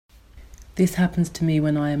This happens to me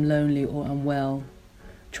when I am lonely or unwell,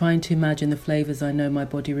 trying to imagine the flavours I know my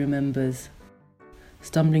body remembers,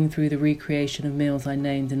 stumbling through the recreation of meals I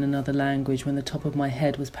named in another language when the top of my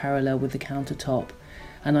head was parallel with the countertop,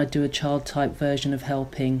 and I'd do a child-type version of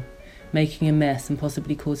helping, making a mess and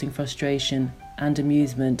possibly causing frustration and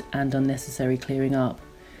amusement and unnecessary clearing up,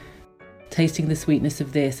 tasting the sweetness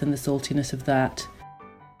of this and the saltiness of that,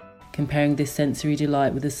 comparing this sensory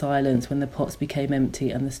delight with the silence when the pots became empty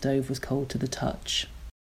and the stove was cold to the touch.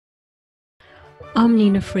 I'm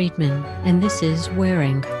Nina Friedman, and this is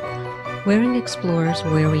Wearing. Wearing explores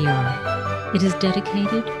where we are. It is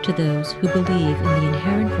dedicated to those who believe in the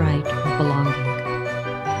inherent right of belonging,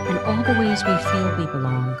 and all the ways we feel we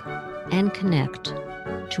belong and connect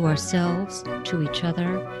to ourselves, to each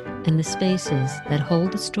other, and the spaces that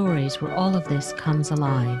hold the stories where all of this comes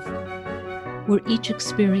alive, where each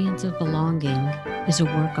experience of belonging is a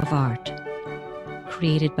work of art,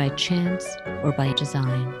 created by chance or by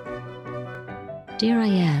design. Dare I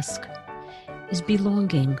ask, is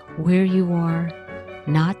belonging where you are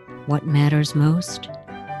not what matters most?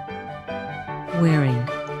 Wearing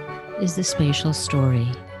is the spatial story.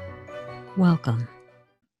 Welcome.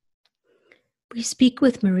 We speak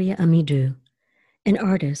with Maria Amidou, an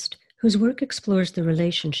artist whose work explores the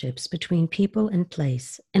relationships between people and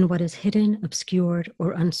place and what is hidden, obscured,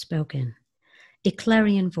 or unspoken, a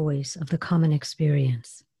clarion voice of the common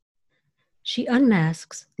experience. She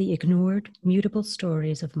unmasks the ignored, mutable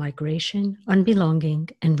stories of migration, unbelonging,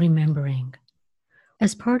 and remembering.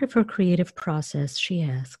 As part of her creative process, she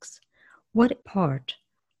asks, what part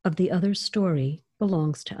of the other's story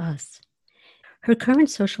belongs to us? Her current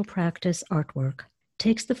social practice artwork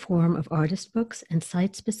takes the form of artist books and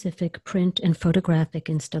site-specific print and photographic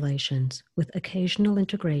installations with occasional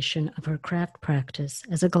integration of her craft practice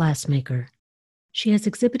as a glassmaker. She has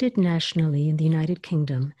exhibited nationally in the United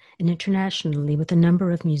Kingdom and internationally with a number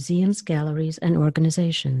of museums, galleries, and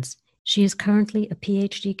organizations. She is currently a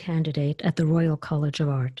PhD candidate at the Royal College of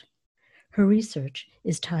Art. Her research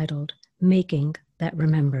is titled Making That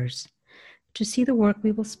Remembers. To see the work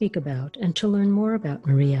we will speak about and to learn more about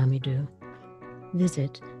Maria Amidou,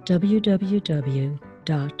 visit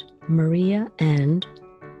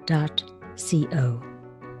www.mariaand.co.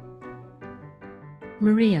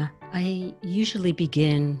 Maria, I usually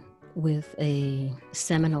begin with a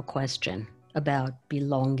seminal question about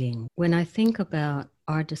belonging. When I think about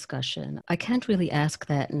our discussion, I can't really ask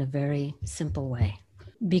that in a very simple way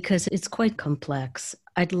because it's quite complex.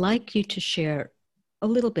 I'd like you to share a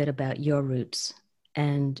little bit about your roots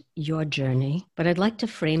and your journey, but I'd like to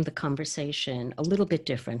frame the conversation a little bit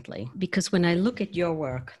differently because when I look at your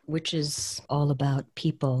work, which is all about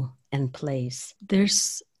people and place,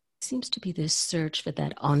 there's seems to be this search for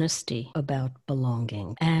that honesty about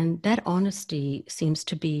belonging. And that honesty seems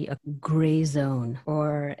to be a gray zone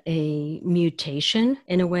or a mutation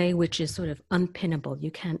in a way which is sort of unpinnable.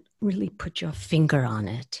 You can't really put your finger on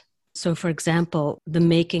it. So, for example, the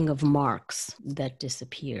making of marks that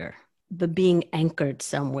disappear, the being anchored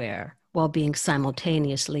somewhere while being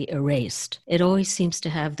simultaneously erased. It always seems to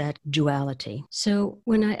have that duality. So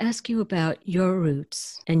when I ask you about your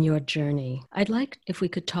roots and your journey, I'd like if we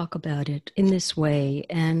could talk about it in this way.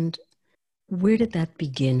 And where did that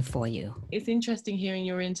begin for you? It's interesting hearing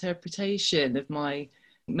your interpretation of my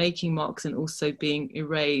making marks and also being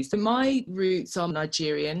erased. My roots are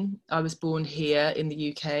Nigerian. I was born here in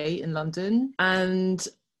the UK, in London. And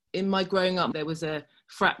in my growing up, there was a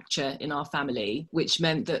fracture in our family, which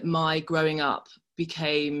meant that my growing up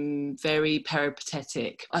became very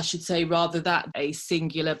peripatetic. I should say rather that a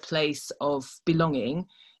singular place of belonging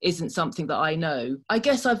isn't something that I know. I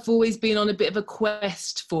guess I've always been on a bit of a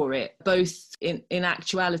quest for it, both in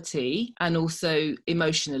actuality and also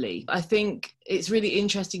emotionally. I think it's really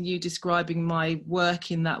interesting you describing my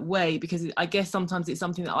work in that way, because I guess sometimes it's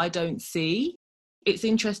something that I don't see. It's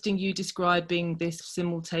interesting you describing this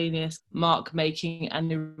simultaneous mark making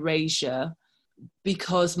and erasure,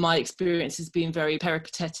 because my experience has been very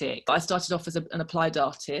peripatetic. I started off as an applied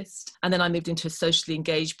artist, and then I moved into a socially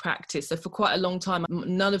engaged practice. So for quite a long time,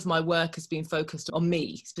 none of my work has been focused on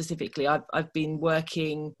me specifically. I've been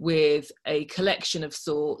working with a collection of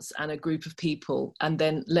sorts and a group of people, and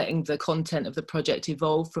then letting the content of the project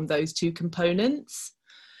evolve from those two components.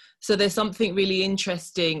 So there's something really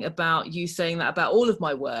interesting about you saying that about all of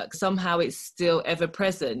my work. Somehow it's still ever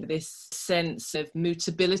present, this sense of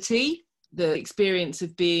mutability. The experience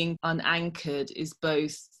of being unanchored is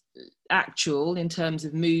both actual in terms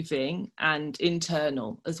of moving and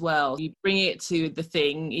internal as well. You bring it to the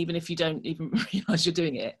thing, even if you don't even realize you're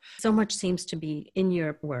doing it. So much seems to be in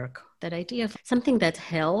your work, that idea of something that's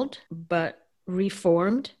held but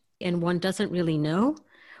reformed and one doesn't really know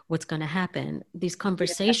what's going to happen. These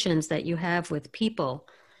conversations that you have with people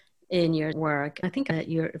in your work, I think that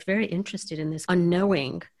you're very interested in this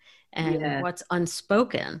unknowing and what's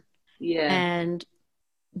unspoken. And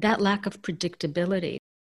that lack of predictability.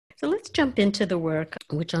 So let's jump into the work,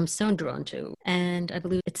 which I'm so drawn to. And I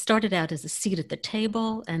believe it started out as a seat at the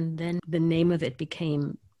table, and then the name of it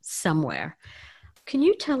became Somewhere. Can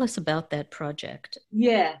you tell us about that project?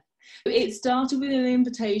 Yeah. It started with an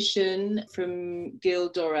invitation from Gil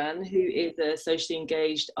Doran, who is a socially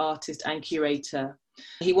engaged artist and curator.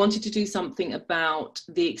 He wanted to do something about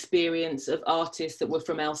the experience of artists that were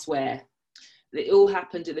from elsewhere. It all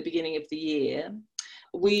happened at the beginning of the year.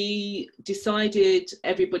 We decided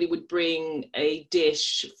everybody would bring a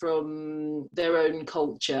dish from their own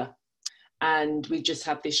culture, and we just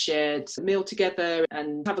have this shared meal together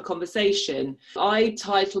and have a conversation. I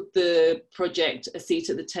titled the project A Seat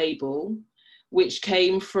at the Table, which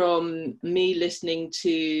came from me listening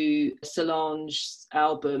to Solange's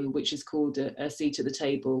album, which is called A Seat at the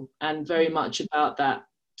Table, and very much about that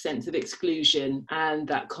sense of exclusion and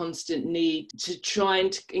that constant need to try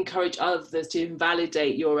and encourage others to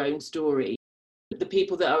invalidate your own story. The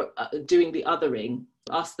people that are doing the othering,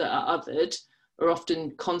 us that are othered, are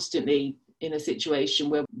often constantly in a situation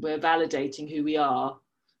where we're validating who we are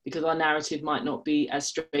because our narrative might not be as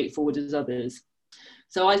straightforward as others.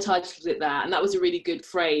 So I titled it that, and that was a really good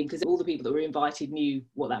frame because all the people that were invited knew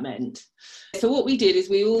what that meant. So what we did is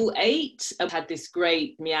we all ate and had this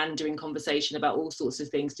great meandering conversation about all sorts of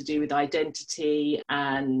things to do with identity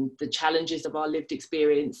and the challenges of our lived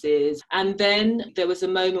experiences. And then there was a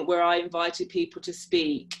moment where I invited people to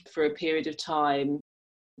speak for a period of time.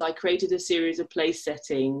 I created a series of place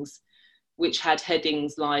settings which had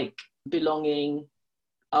headings like belonging,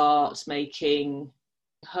 art making,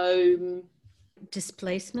 home,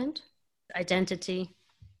 displacement, identity.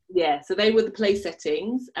 Yeah, so they were the place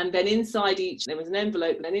settings, and then inside each there was an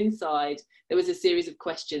envelope, and then inside there was a series of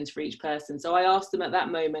questions for each person. So I asked them at that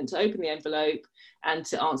moment to open the envelope and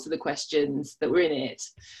to answer the questions that were in it.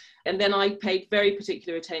 And then I paid very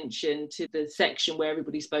particular attention to the section where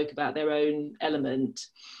everybody spoke about their own element.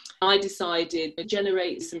 I decided to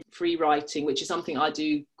generate some free writing, which is something I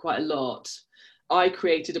do quite a lot. I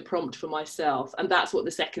created a prompt for myself, and that's what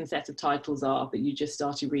the second set of titles are that you just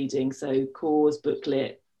started reading. So Cause,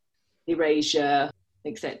 Booklet, Erasure,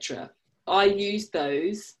 etc. I used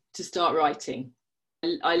those to start writing.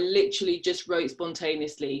 I literally just wrote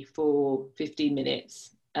spontaneously for 15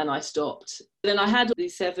 minutes and I stopped. Then I had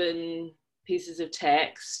these 7 pieces of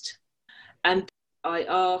text, and I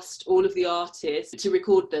asked all of the artists to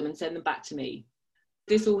record them and send them back to me.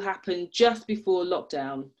 This all happened just before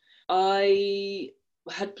lockdown. I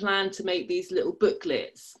had planned to make these little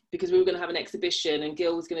booklets because we were going to have an exhibition and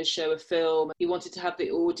Gil was going to show a film. He wanted to have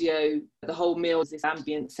the audio, the whole meal was this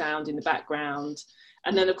ambient sound in the background.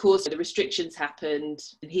 And then, of course, the restrictions happened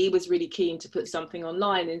and he was really keen to put something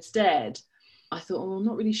online instead. I thought, I'm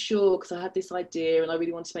not really sure because I had this idea and I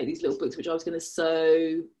really wanted to make these little books which I was going to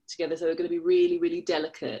sew together. So they're going to be really, really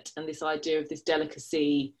delicate. And this idea of this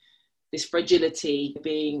delicacy, this fragility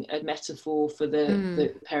being a metaphor for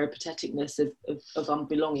the peripateticness of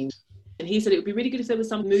unbelonging. And he said it would be really good if there was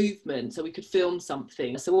some movement so we could film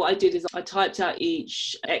something. So what I did is I typed out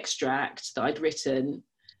each extract that I'd written,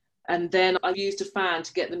 and then I used a fan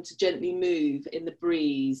to get them to gently move in the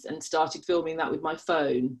breeze and started filming that with my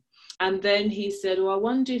phone. And then he said, I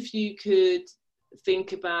wonder if you could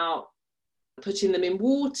think about putting them in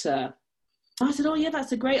water. I said, yeah,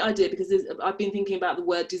 that's a great idea because I've been thinking about the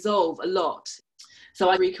word dissolve a lot. So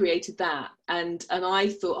I recreated that. And I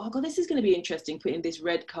thought, oh God, this is going to be interesting, putting this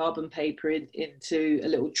red carbon paper into a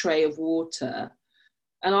little tray of water.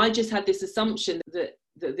 And I just had this assumption that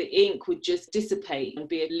the ink would just dissipate and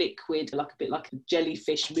be a liquid, like a bit like a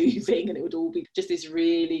jellyfish moving, and it would all be just this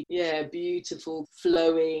really, beautiful,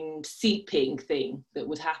 flowing, seeping thing that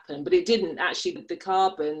would happen. But it didn't. Actually, the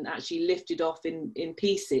carbon actually lifted off in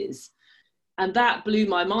pieces. And that blew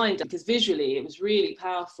my mind because visually it was really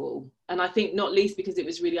powerful. And I think not least because it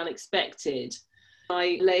was really unexpected.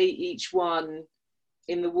 I lay each one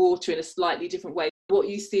in the water in a slightly different way. What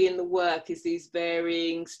you see in the work is these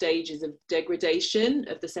varying stages of degradation,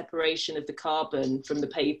 of the separation of the carbon from the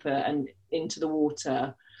paper and into the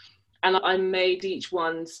water. And I made each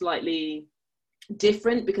one slightly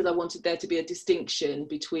different because I wanted there to be a distinction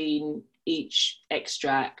between each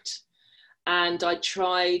extract. And I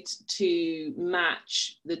tried to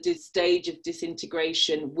match the stage of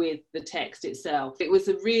disintegration with the text itself. It was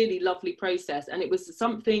a really lovely process, and it was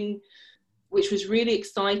something which was really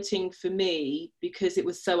exciting for me because it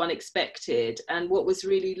was so unexpected. And what was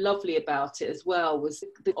really lovely about it as well was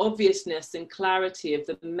the obviousness and clarity of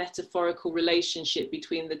the metaphorical relationship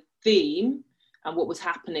between the theme and what was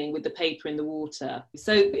happening with the paper in the water.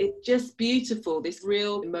 So it's just beautiful, this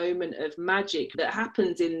real moment of magic that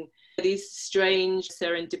happens in these strange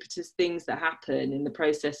serendipitous things that happen in the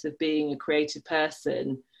process of being a creative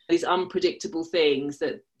person, these unpredictable things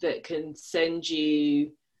that can send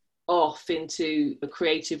you off into a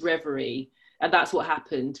creative reverie. And that's what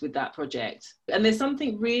happened with that project. And there's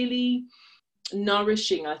something really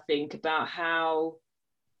nourishing, I think, about how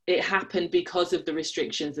it happened because of the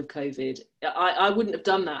restrictions of COVID. I wouldn't have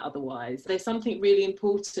done that otherwise. There's something really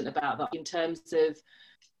important about that in terms of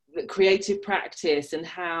the creative practice and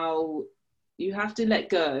how you have to let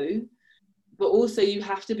go, but also you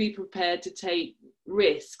have to be prepared to take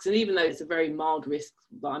risks. And even though it's a very mild risk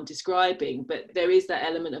that I'm describing, but there is that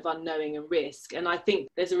element of unknowing and risk. And I think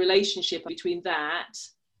there's a relationship between that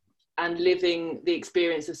and living the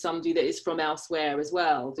experience of somebody that is from elsewhere as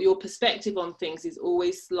well. Your perspective on things is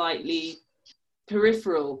always slightly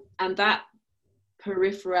peripheral, and that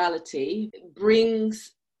peripherality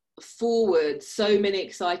brings forward so many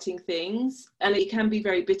exciting things. And it can be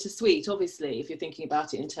very bittersweet, obviously, if you're thinking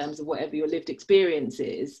about it in terms of whatever your lived experience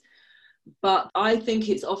is. But I think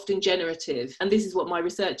it's often generative. And this is what my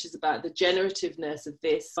research is about, the generativeness of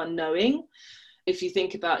this unknowing. If you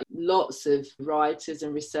think about lots of writers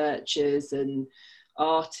and researchers and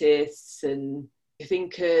artists and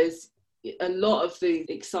thinkers, a lot of the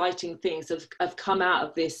exciting things have come out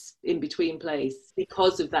of this in-between place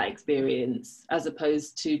because of that experience, as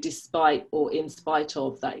opposed to despite or in spite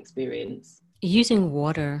of that experience. Using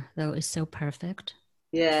water, though, is so perfect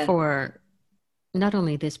for not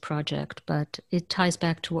only this project, but it ties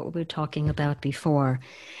back to what we were talking about before,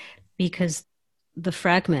 because the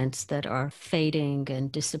fragments that are fading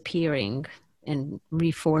and disappearing and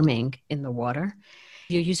reforming in the water,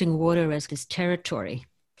 you're using water as this territory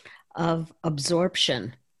of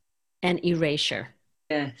absorption and erasure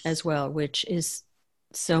as well, which is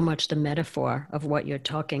so much the metaphor of what you're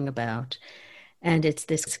talking about. And it's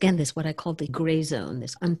this, again, this what I call the gray zone,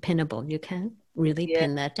 this unpinnable. You can't really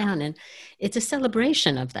pin that down. And it's a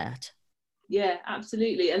celebration of that. Yeah,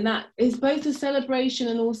 absolutely. And that is both a celebration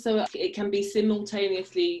and also it can be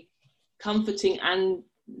simultaneously comforting and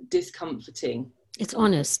discomforting. It's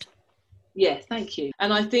honest. Yeah, thank you.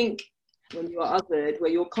 And I think when you're othered, where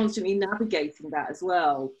you're constantly navigating that as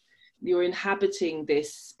well, you're inhabiting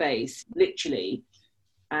this space literally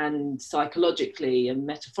and psychologically and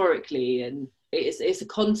metaphorically, and it's a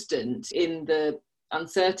constant in the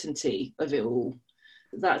uncertainty of it all.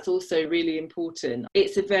 That's also really important.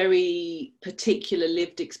 It's a very particular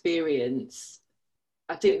lived experience.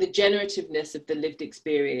 I think the generativeness of the lived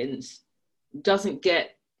experience doesn't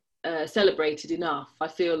get celebrated enough. I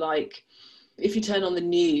feel like if you turn on the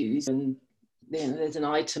news and there's an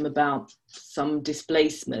item about some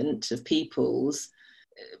displacement of peoples,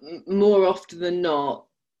 more often than not,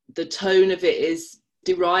 the tone of it is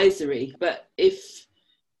derisory. But if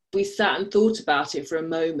we sat and thought about it for a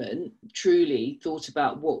moment, truly thought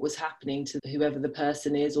about what was happening to whoever the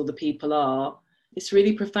person is or the people are, it's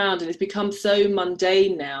really profound. And it's become so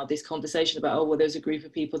mundane now, this conversation about, oh, well, there's a group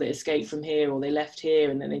of people that escaped from here or they left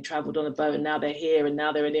here and then they travelled on a boat and now they're here and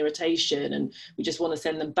now they're an irritation and we just want to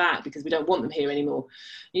send them back because we don't want them here anymore.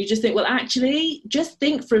 And you just think, well, actually, just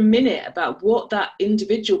think for a minute about what that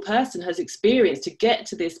individual person has experienced to get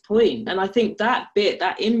to this point. And I think that bit,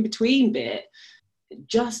 that in-between bit,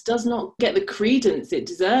 just does not get the credence it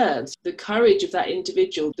deserves. The courage of that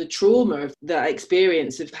individual, the trauma of that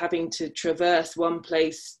experience of having to traverse one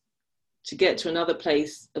place to get to another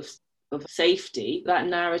place of safety, that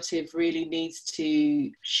narrative really needs to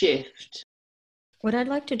shift. What I'd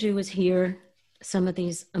like to do is hear some of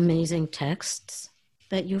these amazing texts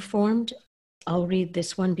that you formed. I'll read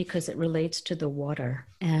this one because it relates to the water,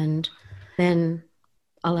 and then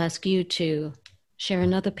I'll ask you to share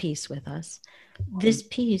another piece with us. This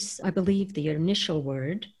piece, I believe the initial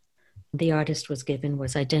word the artist was given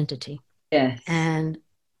was identity. Yes. And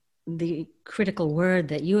the critical word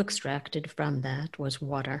that you extracted from that was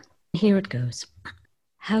water. Here it goes.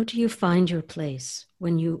 How do you find your place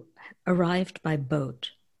when you arrived by boat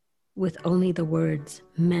with only the words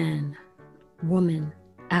man, woman,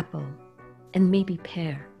 apple, and maybe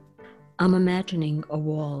pear? I'm imagining a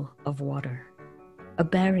wall of water, a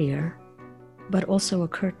barrier, but also a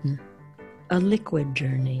curtain. A liquid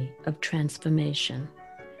journey of transformation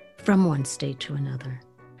from one state to another,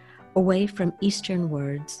 away from Eastern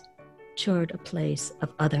words toward a place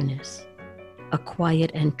of otherness, a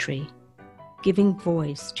quiet entry, giving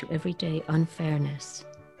voice to everyday unfairness,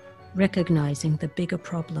 recognizing the bigger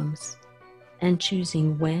problems, and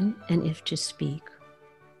choosing when and if to speak,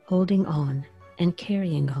 holding on and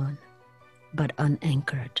carrying on, but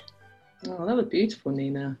unanchored. Oh, that was beautiful,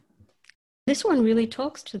 Nina. This one really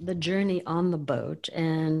talks to the journey on the boat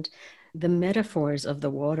and the metaphors of the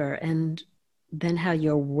water, and then how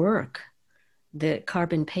your work, the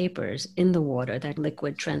carbon papers in the water, that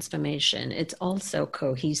liquid transformation, it's also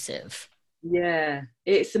cohesive. Yeah,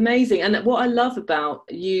 it's amazing. And what I love about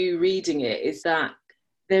you reading it is that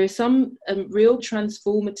there is some real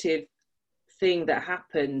transformative thing that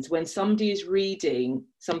happens when somebody is reading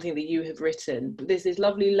something that you have written. There's this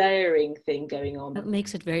lovely layering thing going on. It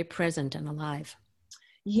makes it very present and alive.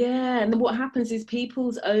 Yeah, and what happens is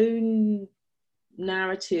people's own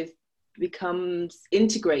narrative becomes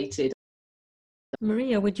integrated.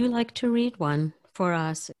 Maria, would you like to read one for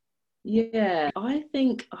us? Yeah, I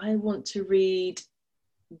think I want to read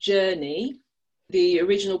Journey. The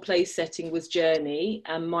original place setting was Journey,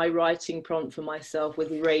 and my writing prompt for myself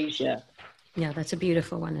was Erasure. Yeah, that's a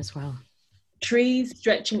beautiful one as well. Trees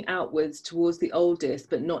stretching outwards towards the oldest,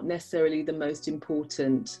 but not necessarily the most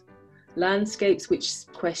important. Landscapes which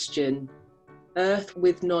question. Earth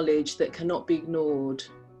with knowledge that cannot be ignored.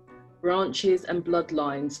 Branches and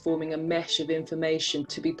bloodlines forming a mesh of information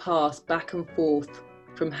to be passed back and forth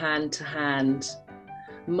from hand to hand.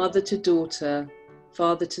 Mother to daughter,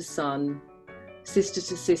 father to son, sister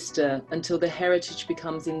to sister, until the heritage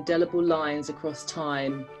becomes indelible lines across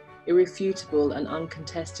time, irrefutable and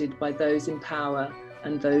uncontested by those in power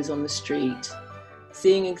and those on the street,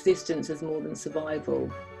 seeing existence as more than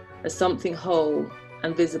survival, as something whole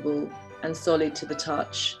and visible and solid to the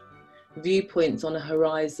touch, viewpoints on a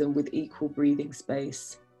horizon with equal breathing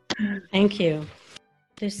space. Thank you.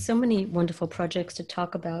 There's so many wonderful projects to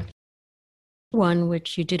talk about. One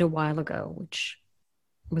which you did a while ago, which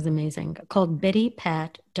was amazing, called Betty,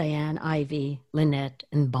 Pat, Diane, Ivy, Lynette,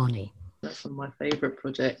 and Bonnie. That's one of my favourite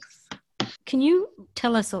projects. Can you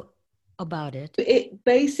tell us about it? It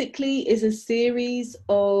basically is a series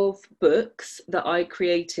of books that I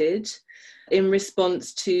created in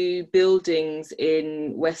response to buildings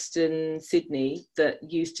in Western Sydney that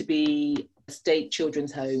used to be state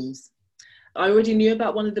children's homes. I already knew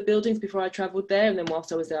about one of the buildings before I travelled there, and then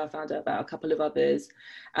whilst I was there I found out about a couple of others.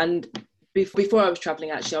 And before I was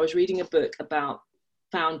travelling, actually, I was reading a book about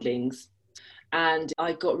foundlings, and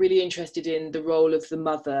I got really interested in the role of the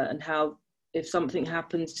mother and how if something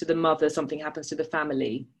happens to the mother, something happens to the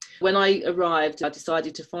family. When I arrived, I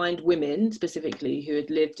decided to find women specifically who had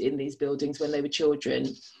lived in these buildings when they were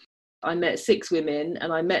children. I met 6 women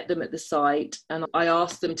and I met them at the site and I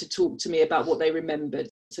asked them to talk to me about what they remembered.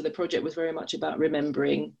 So the project was very much about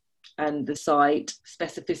remembering and the site,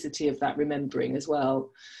 specificity of that remembering as well.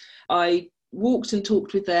 I walked and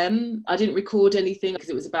talked with them. I didn't record anything because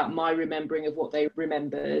it was about my remembering of what they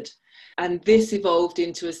remembered. And this evolved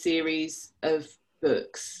into a series of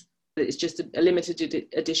books. It's just a limited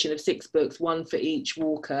edition of 6 books, one for each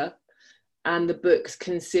walker. And the books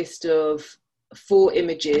consist of 4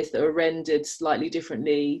 images that are rendered slightly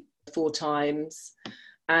differently 4 times,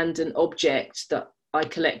 and an object that I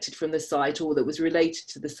collected from the site or that was related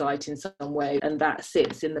to the site in some way, and that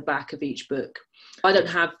sits in the back of each book. I don't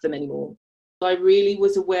have them anymore. I really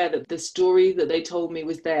was aware that the story that they told me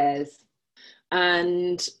was theirs,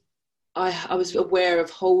 and I was aware of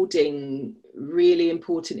holding really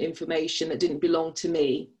important information that didn't belong to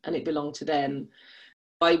me and it belonged to them.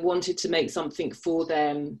 I wanted to make something for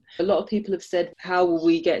them. A lot of people have said, how will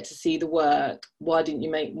we get to see the work? Why didn't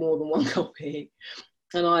you make more than 1 copy?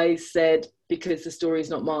 And I said, because the story is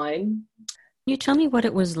not mine. Can you tell me what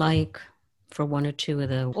it was like for 1 or 2 of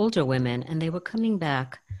the older women, and they were coming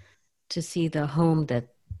back to see the home that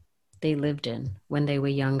they lived in when they were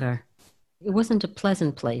younger? It wasn't a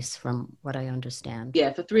pleasant place from what I understand.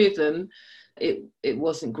 Yeah, for 3 of them, it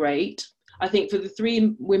wasn't great. I think for the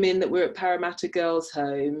 3 women that were at Parramatta Girls'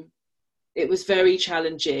 Home, it was very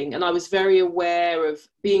challenging. And I was very aware of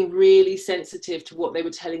being really sensitive to what they were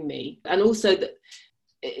telling me. And also that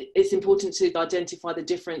it's important to identify the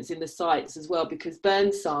difference in the sites as well, because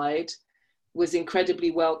Burnside was incredibly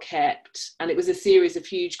well kept. And it was a series of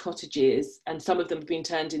huge cottages. And some of them have been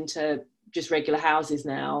turned into just regular houses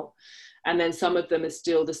now. And then some of them are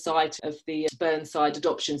still the site of the Burnside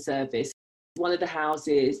Adoption Service. One of the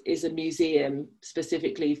houses is a museum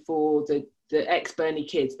specifically for the ex-Burnie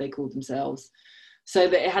kids, they called themselves. So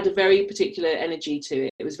that it had a very particular energy to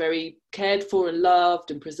it. It was very cared for and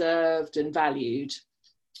loved and preserved and valued.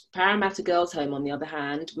 Parramatta Girls' Home, on the other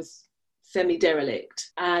hand, was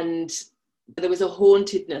semi-derelict. And There was a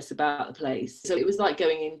hauntedness about the place. So it was like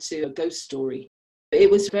going into a ghost story. It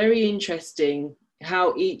was very interesting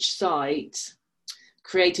how each site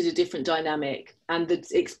created a different dynamic, and the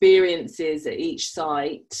experiences at each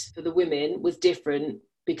site for the women was different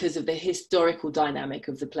because of the historical dynamic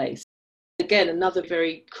of the place. Again, another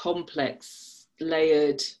very complex,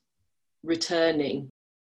 layered returning.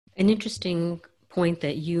 An interesting point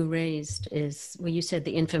that you raised is where you said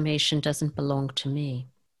the information doesn't belong to me.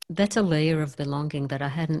 That's a layer of belonging that I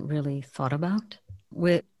hadn't really thought about.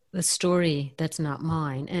 With a story that's not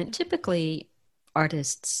mine. And typically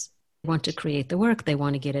artists want to create the work, they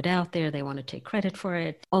want to get it out there, they want to take credit for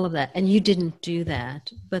it, all of that. And you didn't do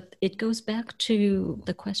that. But it goes back to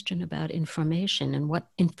the question about information and what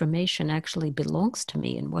information actually belongs to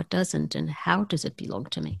me and what doesn't, and how does it belong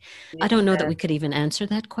to me? Yeah. I don't know that we could even answer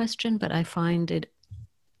that question, but I find it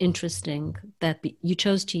interesting that you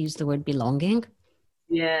chose to use the word belonging.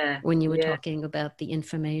 Yeah. When you were talking about the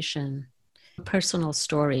information, personal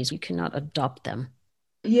stories, you cannot adopt them.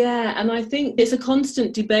 Yeah, and I think it's a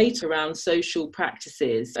constant debate around social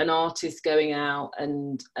practices and artists going out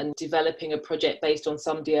and developing a project based on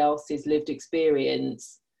somebody else's lived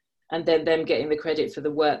experience, and then them getting the credit for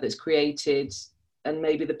the work that's created, and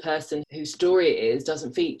maybe the person whose story it is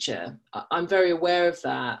doesn't feature. I'm very aware of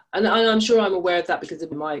that. And I'm sure I'm aware of that because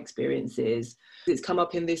of my experiences. It's come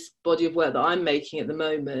up in this body of work that I'm making at the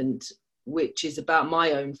moment, which is about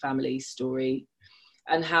my own family story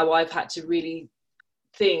and how I've had to really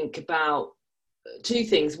think about two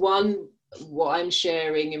things. One, what I'm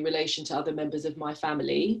sharing in relation to other members of my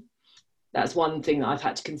family. That's one thing that I've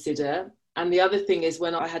had to consider. And the other thing is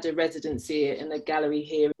when I had a residency in a gallery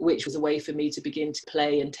here, which was a way for me to begin to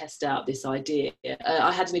play and test out this idea.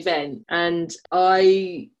 I had an event and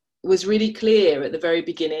I was really clear at the very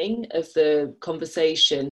beginning of the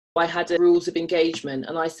conversation. I had rules of engagement,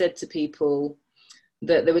 and I said to people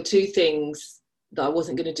that there were two things that I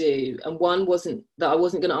wasn't going to do. And one wasn't that I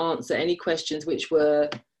wasn't going to answer any questions which were,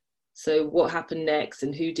 so what happened next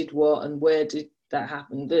and who did what and where did that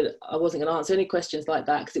happen? That I wasn't going to answer any questions like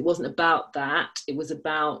that because it wasn't about that. It was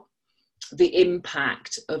about the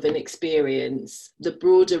impact of an experience, the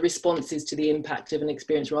broader responses to the impact of an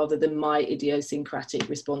experience rather than my idiosyncratic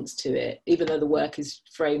response to it, even though the work is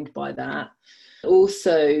framed by that.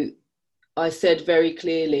 Also, I said very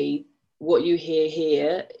clearly, what you hear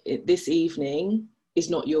here this evening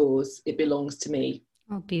is not yours. It belongs to me.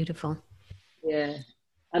 Oh, beautiful. Yeah.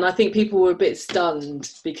 And I think people were a bit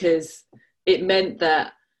stunned because it meant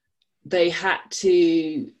that they had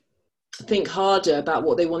to think harder about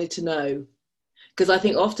what they wanted to know. Because I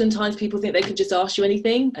think oftentimes people think they can just ask you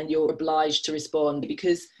anything and you're obliged to respond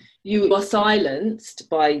because you are silenced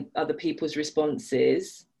by other people's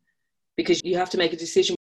responses because you have to make a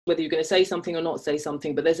decision whether you're going to say something or not say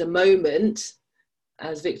something. But there's a moment,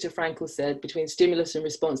 as Viktor Frankl said, between stimulus and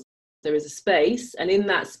response, there is a space. And in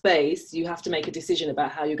that space, you have to make a decision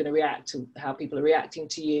about how you're going to react to how people are reacting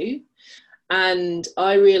to you. And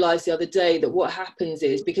I realized the other day that what happens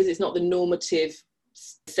is, because it's not the normative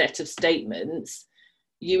set of statements,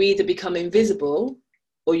 you either become invisible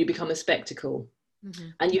or you become a spectacle. Mm-hmm.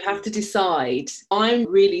 And you have to decide. I'm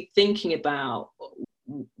really thinking about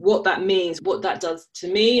what that means, what that does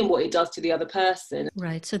to me and what it does to the other person.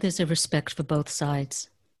 Right, so there's a respect for both sides.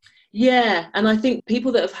 Yeah, and I think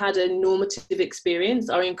people that have had a normative experience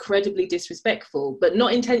are incredibly disrespectful, but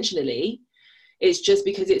not intentionally. It's just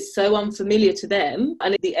because it's so unfamiliar to them,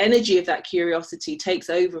 and the energy of that curiosity takes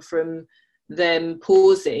over from them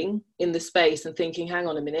pausing in the space and thinking, hang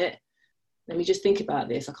on a minute, let me just think about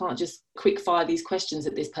this. I can't just quick fire these questions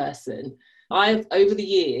at this person. I've, over the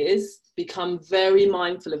years, become very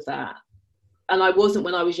mindful of that. And I wasn't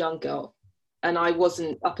when I was younger. And I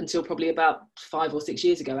wasn't up until probably about 5 or 6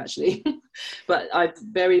 years ago, actually. But I've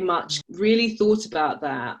very much really thought about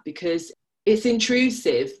that because it's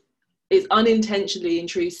intrusive. It's unintentionally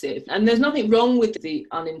intrusive. And there's nothing wrong with the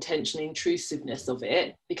unintentional intrusiveness of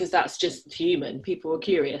it because that's just human. People are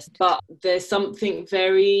curious. But there's something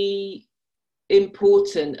very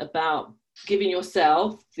important about giving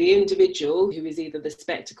yourself, the individual who is either the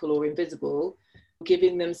spectacle or invisible,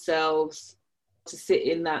 giving themselves to sit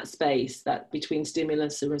in that space, that between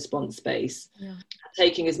stimulus and response space,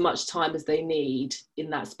 taking as much time as they need in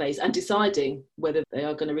that space and deciding whether they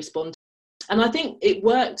are going to respond. And I think it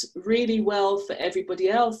worked really well for everybody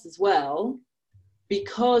else as well,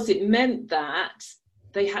 because it meant that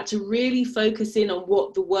they had to really focus in on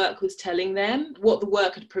what the work was telling them, what the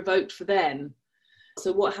work had provoked for them.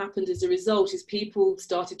 So what happened as a result is people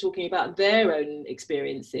started talking about their own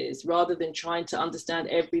experiences rather than trying to understand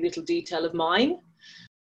every little detail of mine.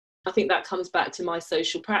 I think that comes back to my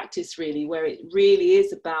social practice, really, where it really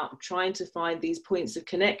is about trying to find these points of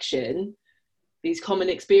connection, these common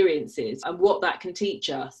experiences, and what that can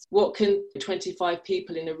teach us. What can 25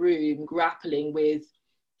 people in a room grappling with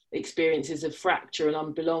experiences of fracture and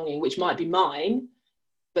unbelonging, which might be mine,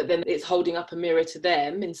 but then it's holding up a mirror to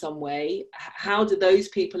them in some way. How do those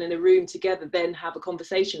people in a room together then have a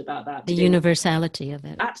conversation about that? The universality of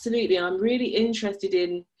it. Absolutely. And I'm really interested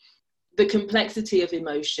in the complexity of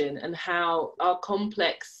emotion and how our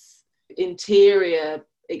complex interior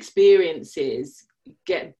experiences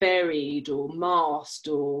get buried or masked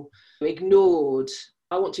or ignored.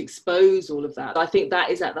 I want to expose all of that. I think that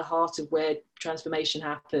is at the heart of where transformation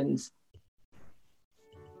happens.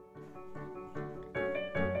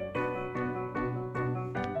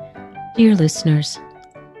 Dear listeners,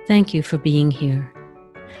 thank you for being here.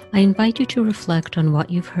 I invite you to reflect on what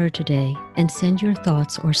you've heard today and send your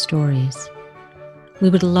thoughts or stories. We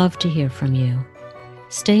would love to hear from you.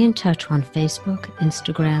 Stay in touch on Facebook,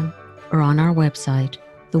 Instagram, or on our website,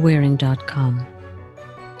 thewearing.com.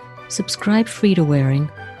 Subscribe free to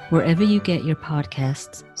Wearing wherever you get your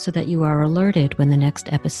podcasts so that you are alerted when the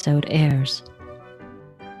next episode airs.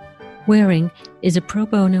 Wearing is a pro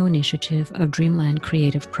bono initiative of Dreamland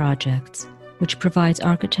Creative Projects, which provides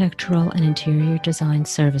architectural and interior design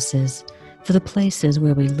services for the places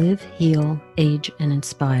where we live, heal, age, and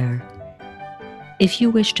inspire. If you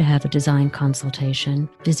wish to have a design consultation,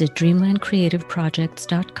 visit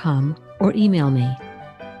dreamlandcreativeprojects.com or email me,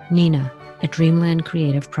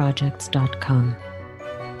 nina@dreamlandcreativeprojects.com.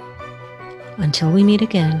 Until we meet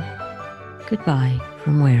again, goodbye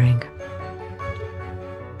from Wearing.